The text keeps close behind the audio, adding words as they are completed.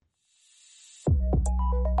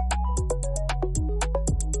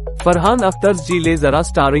Farhan Akhtar's Jee Le Zaraa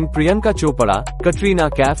starring Priyanka Chopra,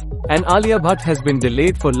 Katrina Kaif, and Alia Bhatt has been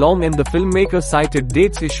delayed for long and the filmmaker cited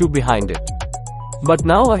dates issue behind it. But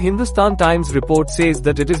now a Hindustan Times report says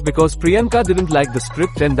that it is because Priyanka didn't like the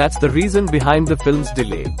script and that's the reason behind the film's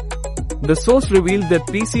delay. The source revealed that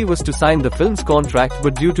PeeCee was to sign the film's contract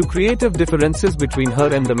but due to creative differences between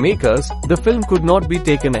her and the makers, the film could not be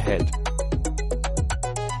taken ahead.